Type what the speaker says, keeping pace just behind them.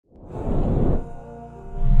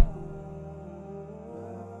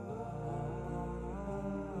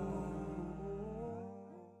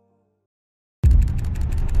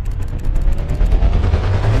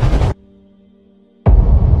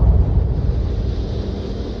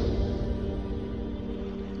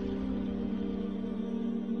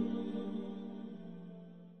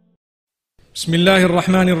بسم الله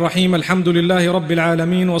الرحمن الرحيم الحمد لله رب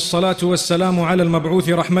العالمين والصلاة والسلام على المبعوث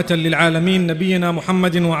رحمة للعالمين نبينا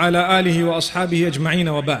محمد وعلى آله وأصحابه أجمعين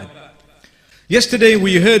وبعد. Yesterday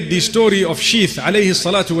we heard the story of Sheeth alayhi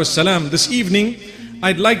salatu wassalam. This evening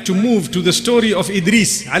I'd like to move to the story of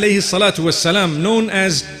Idrees alayhi salatu wassalam, known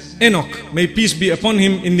as Enoch, may peace be upon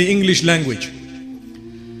him in the English language.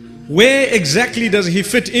 Where exactly does he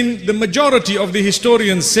fit in? The majority of the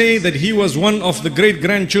historians say that he was one of the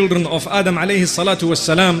great-grandchildren of Adam alayhi salatu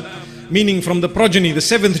wassalam, meaning from the progeny, the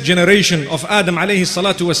 7th generation of Adam alayhi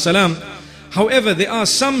salatu wassalam. However, there are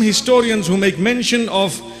some historians who make mention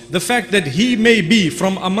of the fact that he may be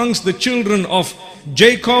from amongst the children of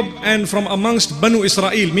Jacob and from amongst Banu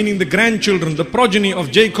Israel, meaning the grandchildren, the progeny of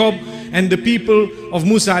Jacob and the people of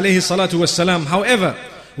Musa alayhi salatu wassalam. However,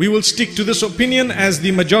 we will stick to this opinion as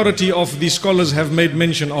the majority of the scholars have made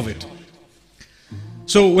mention of it.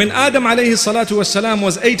 So when Adam alayhi salatu wassalam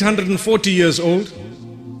was 840 years old,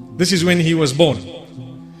 this is when he was born.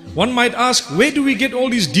 One might ask, where do we get all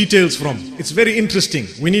these details from? It's very interesting.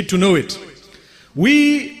 We need to know it.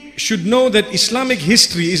 We should know that Islamic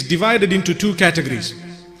history is divided into two categories.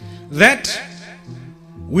 That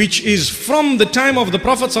which is from the time of the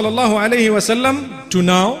Prophet sallallahu alaihi wasallam to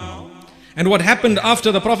now, and what happened after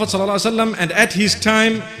the Prophet ﷺ and at his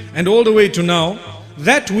time and all the way to now,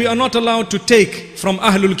 that we are not allowed to take from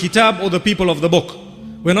Ahlul Kitab or the people of the book.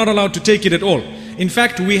 We're not allowed to take it at all. In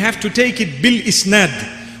fact, we have to take it bil isnad,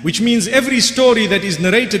 which means every story that is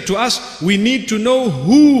narrated to us, we need to know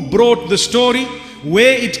who brought the story,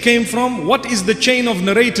 where it came from, what is the chain of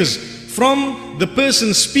narrators from the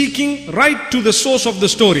person speaking right to the source of the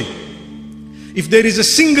story. If there is a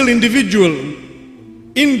single individual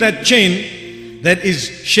in that chain that is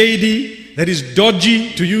shady, that is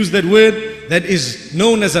dodgy, to use that word, that is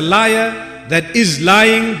known as a liar, that is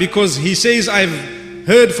lying because he says, I've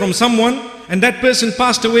heard from someone and that person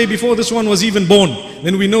passed away before this one was even born,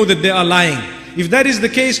 then we know that they are lying. If that is the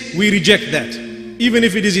case, we reject that. Even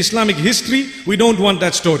if it is Islamic history, we don't want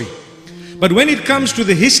that story. But when it comes to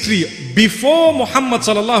the history before Muhammad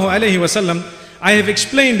sallallahu alaihi wasallam, I have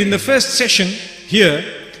explained in the first session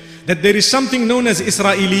here that there is something known as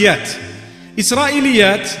Israeliyat.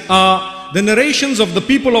 Israeliyat are the narrations of the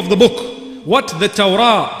people of the book, what the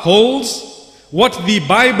Torah holds, what the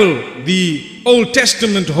Bible, the Old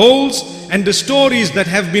Testament holds, and the stories that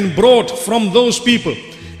have been brought from those people.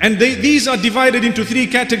 And these are divided into three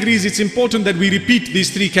categories. It's important that we repeat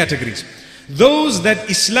these three categories. Those that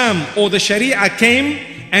Islam or the Sharia came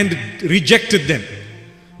and rejected them.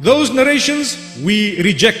 Those narrations, we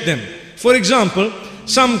reject them. For example,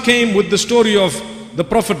 some came with the story of the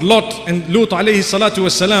Prophet Lot and Lut alayhi salatu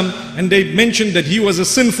wasalam, and they mentioned that he was a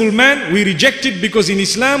sinful man. We reject it because in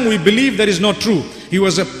Islam we believe that is not true. He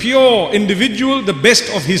was a pure individual, the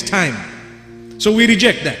best of his time. So we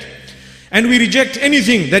reject that. And we reject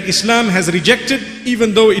anything that Islam has rejected,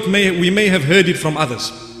 even though we may have heard it from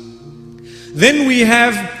others. Then we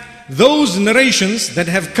have those narrations that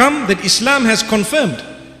have come that Islam has confirmed.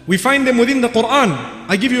 We find them within the Quran.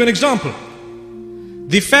 I give you an example.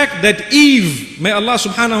 The fact that Eve, may Allah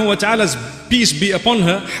subhanahu wa ta'ala's peace be upon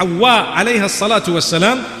her, Hawa alayha salatu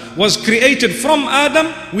wassalam, was created from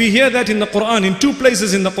Adam. We hear that in the Quran, in two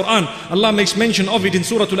places in the Quran. Allah makes mention of it in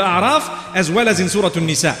Surah Al-A'raf as well as in Surah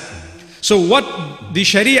Al-Nisa. So what the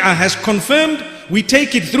Sharia has confirmed, we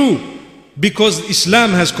take it through because Islam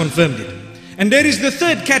has confirmed it. And there is the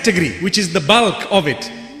third category, which is the bulk of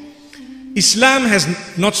it. Islam has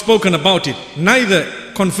not spoken about it, neither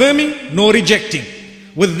confirming nor rejecting.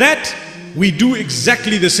 With that, we do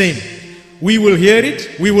exactly the same. We will hear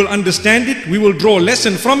it, we will understand it, we will draw a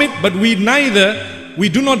lesson from it, but we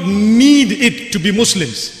do not need it to be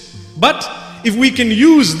Muslims. But if we can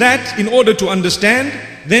use that in order to understand,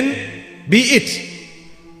 then be it.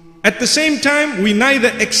 At the same time, we neither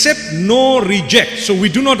accept nor reject. So we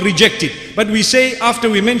do not reject it. But we say, after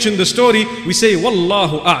we mention the story, we say,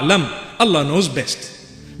 Wallahu a'lam. Allah knows best.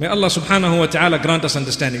 May Allah subhanahu wa ta'ala grant us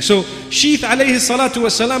understanding. So, Sheeth alayhi salatu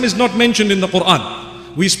wasalam is not mentioned in the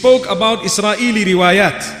Quran. We spoke about Israeli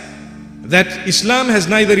riwayat, that Islam has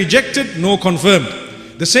neither rejected nor confirmed.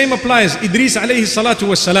 The same applies, Idrees alayhi salatu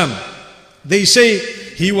wasalam. They say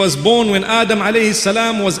he was born when Adam alayhi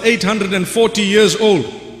salam was 840 years old.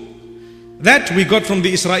 That we got from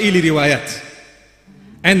the Israeli riwayat.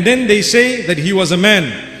 And then they say that he was a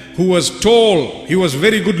man who was tall, he was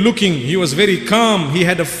very good looking, he was very calm, he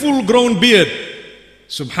had a full grown beard.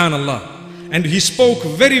 Subhanallah. And he spoke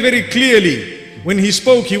very, very clearly. When he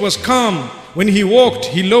spoke, he was calm. When he walked,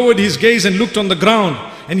 he lowered his gaze and looked on the ground.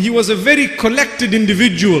 And he was a very collected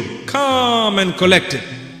individual, calm and collected.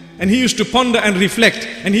 and he used to ponder and reflect,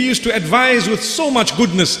 and he used to advise with so much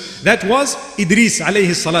goodness. That was Idrees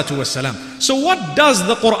alayhi salatu wassalam. So what does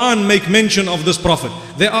the Quran make mention of this prophet?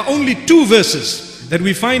 There are only 2 verses that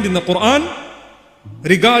we find in the Quran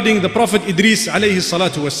regarding the prophet Idrees alayhi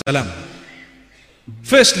salatu wassalam.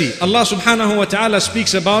 Firstly, Allah subhanahu wa ta'ala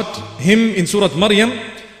speaks about him in Surah Maryam.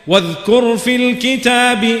 وَاذْكُرْ فِي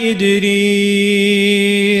الْكِتَابِ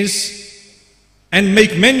إِدْرِيسَ, and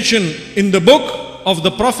make mention in the book of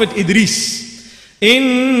the prophet Idrees.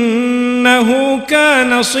 إِنَّهُ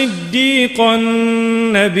كَانَ صِدِّيقًا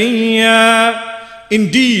نَبِيًّا.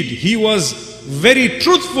 Indeed, he was very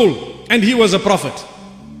truthful and he was a prophet.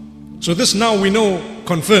 So this now we know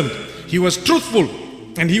confirmed. He was truthful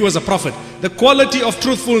and he was a prophet. The quality of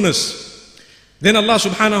truthfulness. Then Allah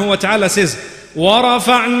subhanahu wa ta'ala says,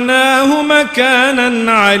 وَرَفَعْنَاهُ مَكَانًا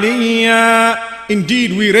عَلِيًّا.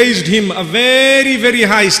 Indeed, we raised him a very, very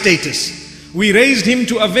high status. We raised him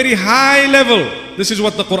to a very high level. This is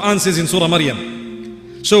what the Quran says in Surah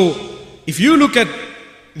Maryam. So, if you look at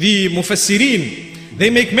the Mufassirin, they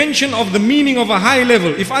make mention of the meaning of a high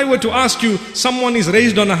level. If I were to ask you, someone is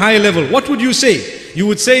raised on a high level, what would you say? You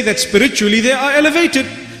would say that spiritually they are elevated.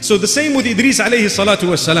 So the same with Idrees alayhi salatu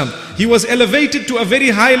wassalam. He was elevated to a very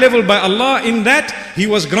high level by Allah in that he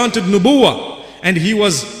was granted nubuwah and he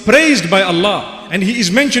was praised by Allah. And he is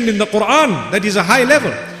mentioned in the Quran that is a high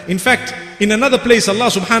level. In fact, in another place Allah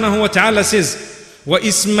subhanahu wa ta'ala says,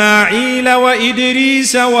 وَإِسْمَاعِيلَ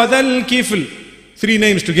وَإِدْرِيسَ وَذَا الْكِفْلِ. 3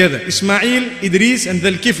 names together. Ismail, Idrees and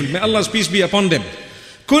Dhal Kifl. May Allah's peace be upon them.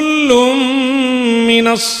 كُلٌّ مِّنَ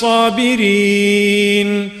الصَّابِرِينَ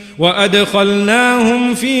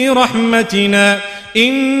وَأَدْخَلْنَاهُمْ فِي رَحْمَتِنَا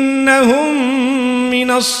إِنَّهُمْ مِنَ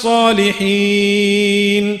الصَّالِحِينَ.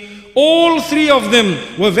 All 3 of them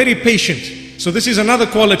were very patient. So this is another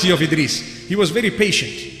quality of Idrees. He was very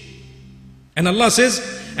patient. And Allah says,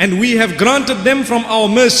 and we have granted them from our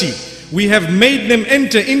mercy. We have made them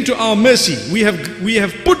enter into our mercy. We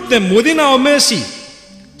have put them within our mercy.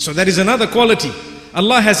 So that is another quality.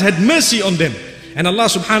 Allah has had mercy on them. And Allah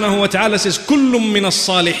subhanahu wa ta'ala says, Kullum minas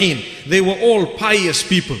salihin. They were all pious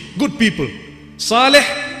people, good people. Salih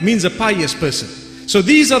means a pious person. So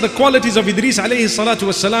these are the qualities of Idrees alayhi salatu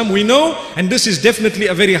wassalam we know, and this is definitely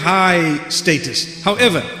a very high status.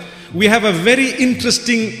 However, we have a very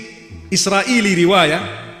interesting Israeli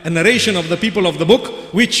riwayah, a narration of the people of the book,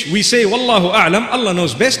 which we say, Wallahu a'lam, Allah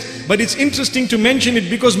knows best. But it's interesting to mention it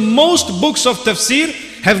because most books of tafsir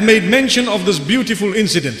have made mention of this beautiful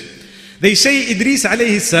incident. They say Idrees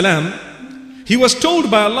alayhi salam, he was told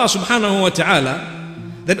by Allah subhanahu wa ta'ala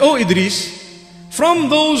that, oh Idrees, from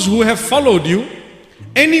those who have followed you,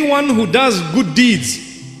 anyone who does good deeds,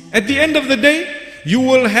 at the end of the day, you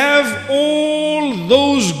will have all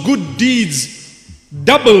those good deeds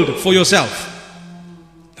doubled for yourself.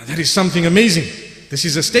 Now that is something amazing. This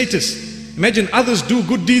is a status. Imagine others do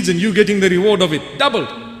good deeds and you getting the reward of it, doubled.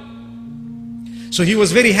 So he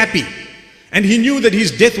was very happy. And he knew that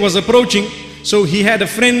his death was approaching. So he had a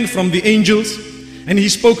friend from the angels and he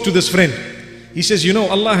spoke to this friend. He says, you know,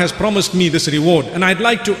 Allah has promised me this reward and I'd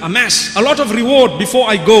like to amass a lot of reward before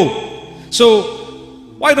I go. So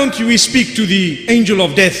why don't we speak to the angel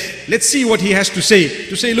of death? Let's see what he has to say.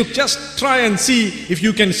 To say, look, just try and see if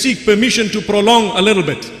you can seek permission to prolong a little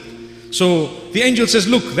bit. So the angel says,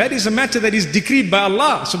 look, that is a matter that is decreed by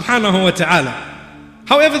Allah subhanahu wa ta'ala.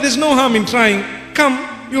 However, there's no harm in trying. Come,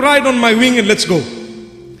 you ride on my wing and let's go.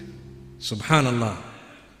 Subhanallah.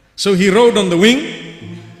 So he rode on the wing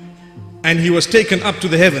and he was taken up to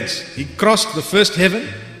the heavens. He crossed the first heaven.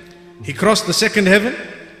 He crossed the second heaven.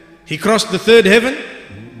 He crossed the third heaven.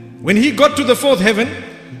 When he got to the fourth heaven,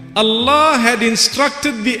 Allah had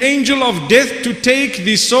instructed the angel of death to take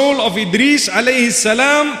the soul of Idrees alayhi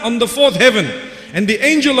salam on the fourth heaven. And the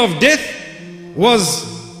angel of death was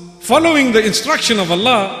following the instruction of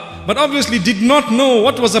Allah, but obviously did not know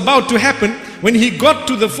what was about to happen. When he got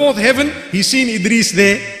to the fourth heaven, he seen Idrees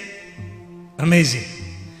there. Amazing.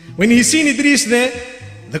 When he seen Idrees there,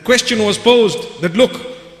 the question was posed that, look,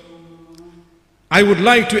 I would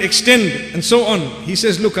like to extend and so on. He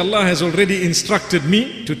says, look, Allah has already instructed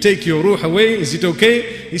me to take your ruh away. Is it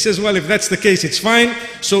okay? He says, well, if that's the case, it's fine.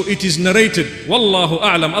 So it is narrated, Wallahu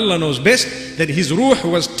a'lam, Allah knows best, that his ruh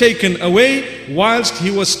was taken away whilst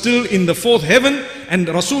he was still in the fourth heaven. And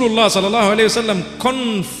Rasulullah sallallahu alayhi wasallam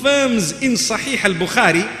confirms in Sahih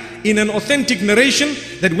al-Bukhari, in an authentic narration,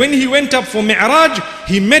 that when he went up for Mi'raj,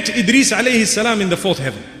 he met Idrees alayhi salam in the fourth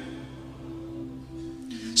heaven.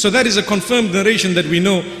 So that is a confirmed narration that we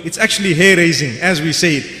know it's actually hair raising, as we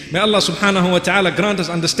say it. May Allah subhanahu wa ta'ala grant us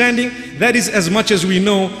understanding. That is as much as we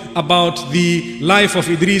know about the life of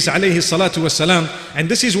Idrees alayhi salatu wasalam. And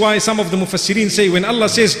this is why some of the mufassirin say when Allah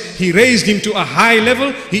says He raised him to a high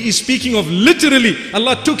level, He is speaking of literally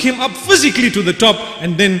Allah took him up physically to the top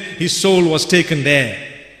and then his soul was taken there.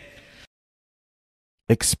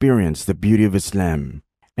 Experience the beauty of Islam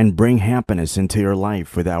and bring happiness into your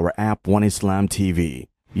life with our app One Islam TV.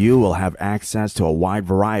 You will have access to a wide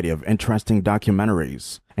variety of interesting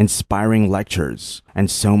documentaries, inspiring lectures, and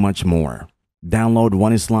so much more. Download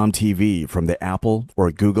One Islam TV from the Apple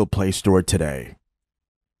or Google Play Store today.